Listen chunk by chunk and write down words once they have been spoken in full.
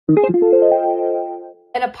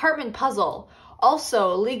An apartment puzzle,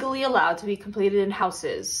 also legally allowed to be completed in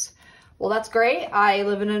houses. Well, that's great. I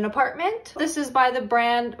live in an apartment. This is by the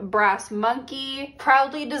brand Brass Monkey,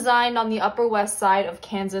 proudly designed on the Upper West Side of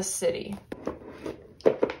Kansas City.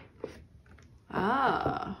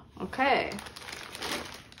 Ah, okay.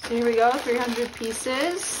 So here we go, 300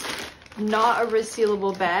 pieces. Not a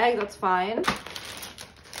resealable bag, that's fine.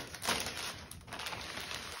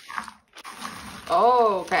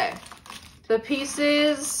 Oh, okay. The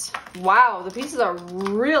pieces, wow, the pieces are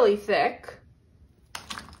really thick.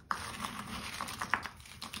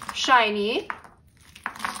 Shiny.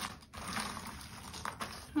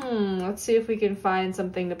 Let's see if we can find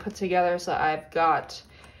something to put together so I've got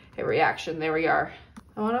a reaction. There we are.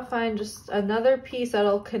 I want to find just another piece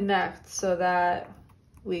that'll connect so that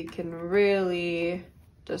we can really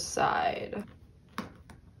decide.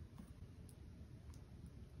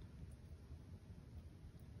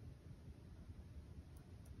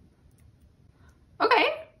 Okay.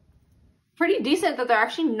 Pretty decent that they're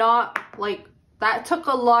actually not like, that took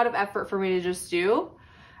a lot of effort for me to just do.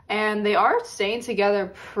 And they are staying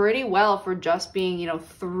together pretty well for just being, you know,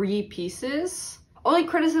 3 pieces. Only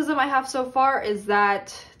criticism I have so far is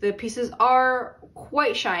that the pieces are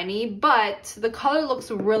quite shiny, but the color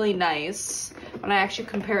looks really nice when I actually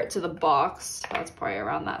compare it to the box. That's probably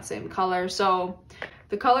around that same color. So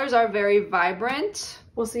the colors are very vibrant.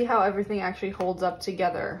 We'll see how everything actually holds up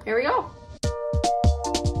together. Here we go.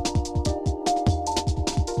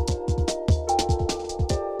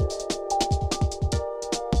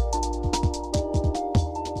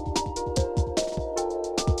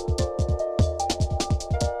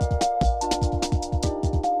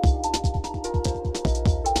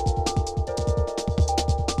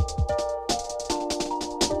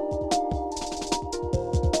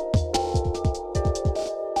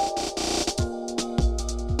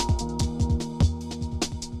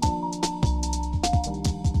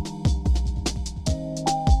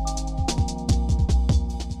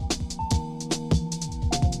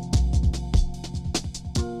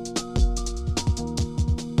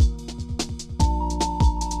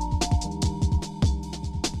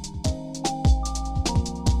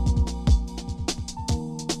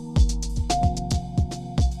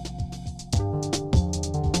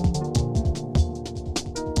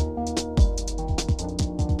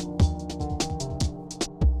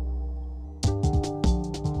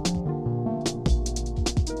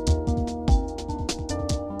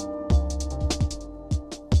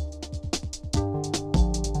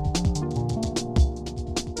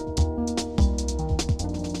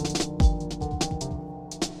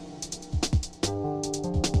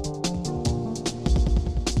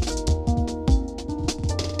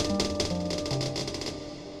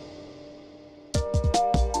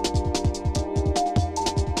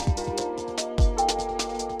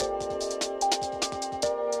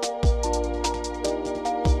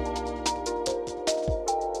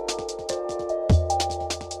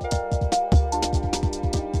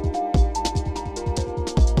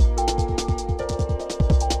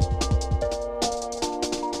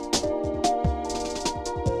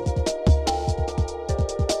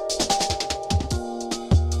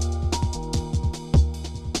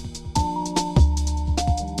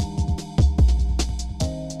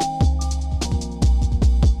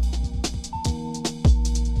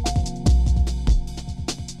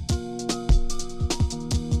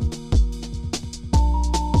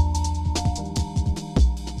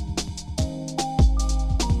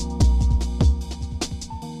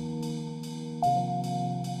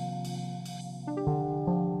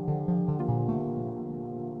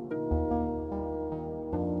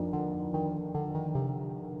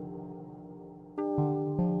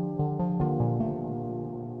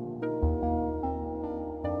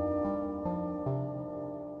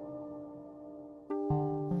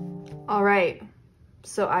 All right,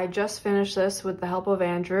 so I just finished this with the help of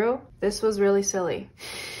Andrew. This was really silly.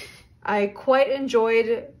 I quite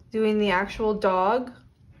enjoyed doing the actual dog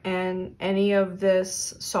and any of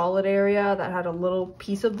this solid area that had a little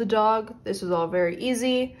piece of the dog. This was all very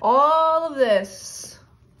easy. All of this,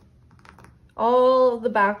 all of the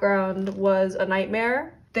background was a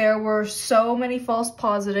nightmare. There were so many false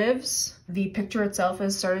positives. The picture itself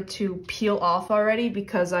has started to peel off already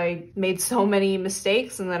because I made so many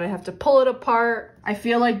mistakes and then I have to pull it apart. I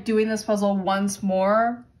feel like doing this puzzle once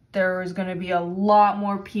more, there is going to be a lot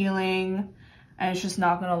more peeling and it's just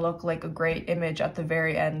not going to look like a great image at the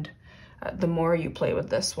very end the more you play with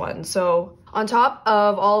this one. So on top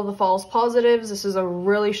of all of the false positives, this is a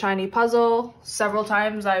really shiny puzzle. Several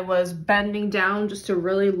times I was bending down just to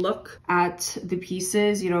really look at the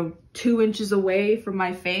pieces, you know, 2 inches away from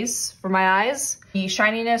my face, from my eyes. The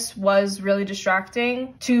shininess was really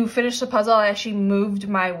distracting. To finish the puzzle, I actually moved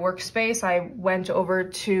my workspace. I went over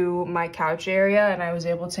to my couch area and I was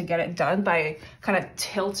able to get it done by kind of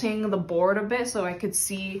tilting the board a bit so I could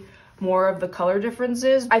see more of the color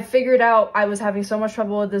differences. I figured out I was having so much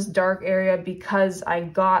trouble with this dark area because I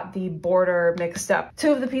got the border mixed up.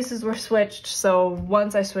 2 of the pieces were switched, so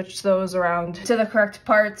once I switched those around to the correct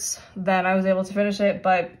parts, then I was able to finish it,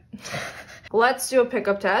 but let's do a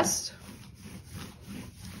pickup test.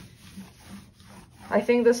 I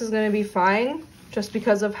think this is gonna be fine just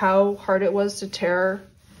because of how hard it was to tear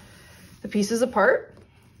the pieces apart,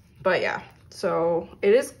 but yeah. So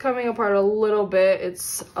it is coming apart a little bit.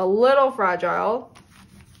 It's a little fragile.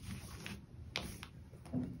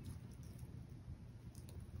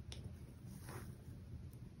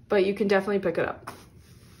 But you can definitely pick it up.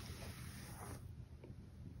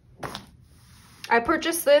 I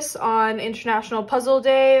purchased this on International Puzzle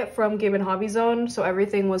Day from Game & Hobby Zone, so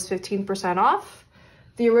everything was 15% off.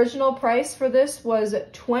 The original price for this was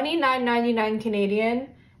 $29.99 Canadian.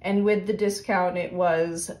 And with the discount, it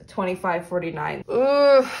was $25.49.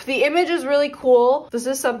 The image is really cool. This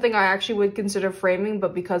is something I actually would consider framing,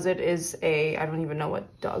 but because it is I don't even know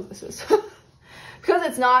what dog this is. Because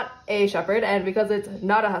it's not a shepherd and because it's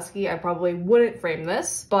not a husky, I probably wouldn't frame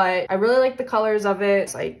this. But I really like the colors of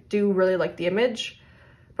it. I do really like the image.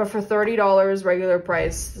 But for $30 regular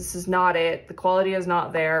price, this is not it. The quality is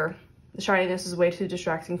not there. The shininess is way too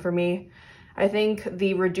distracting for me. I think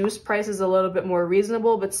the reduced price is a little bit more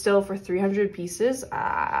reasonable, but still for 300 pieces,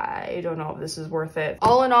 I don't know if this is worth it.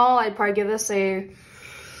 All in all, I'd probably give this a,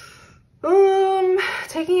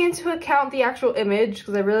 taking into account the actual image,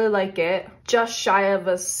 because I really like it, just shy of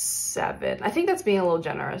a 7. I think that's being a little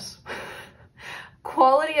generous.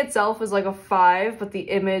 Quality itself is like a 5, but the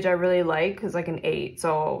image I really like is like an 8,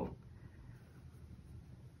 so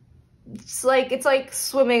it's like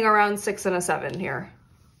swimming around 6 and a 7 here.